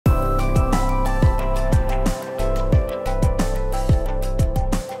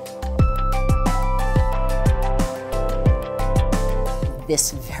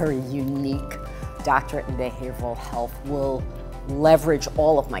this very unique doctorate in behavioral health will leverage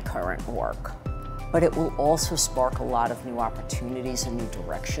all of my current work, but it will also spark a lot of new opportunities and new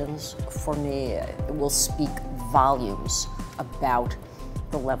directions for me. It will speak volumes about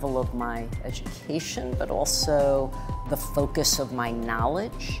the level of my education, but also the focus of my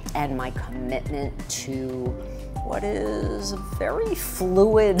knowledge and my commitment to what is a very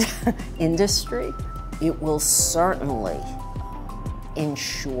fluid industry. It will certainly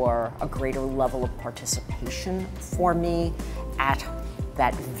ensure a greater level of participation for me at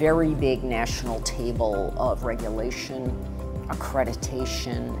that very big national table of regulation,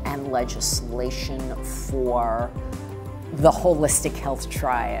 accreditation, and legislation for the holistic health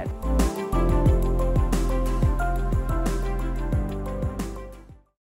triad.